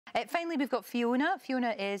Finally, we've got Fiona.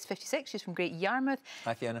 Fiona is 56. She's from Great Yarmouth.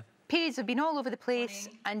 Hi, Fiona. Periods have been all over the place.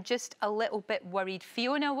 Morning. And just a little bit worried.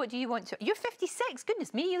 Fiona, what do you want to... You're 56.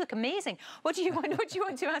 Goodness me, you look amazing. What do you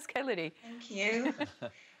want to ask Hilary? Thank you.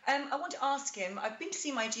 I want to ask him, I've been to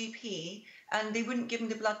see my GP and they wouldn't give me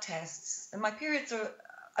the blood tests. And my periods are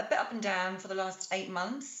a bit up and down for the last 8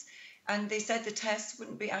 months. And they said the tests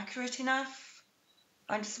wouldn't be accurate enough.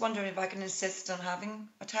 I'm just wondering if I can insist on having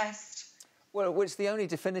a test. Well, it's the only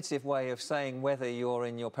definitive way of saying whether you're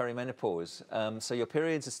in your perimenopause. So your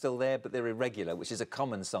periods are still there, but they're irregular, which is a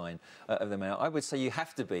common sign of the male. I would say you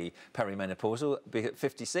have to be perimenopausal. Be at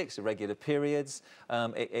 56, irregular periods.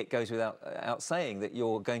 It goes without saying that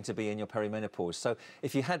you're going to be in your perimenopause. So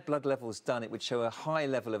if you had blood levels done, it would show a high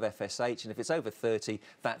level of FSH, and if it's over 30,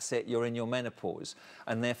 that's it, you're in your menopause,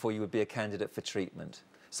 and therefore you would be a candidate for treatment.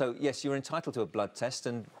 So, yes, you're entitled to a blood test,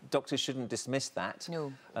 and doctors shouldn't dismiss that,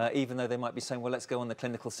 no. Even though they might be saying, well, let's go on the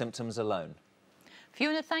clinical symptoms alone.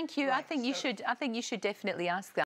 Fiona, thank you. Right, I think you should definitely ask that.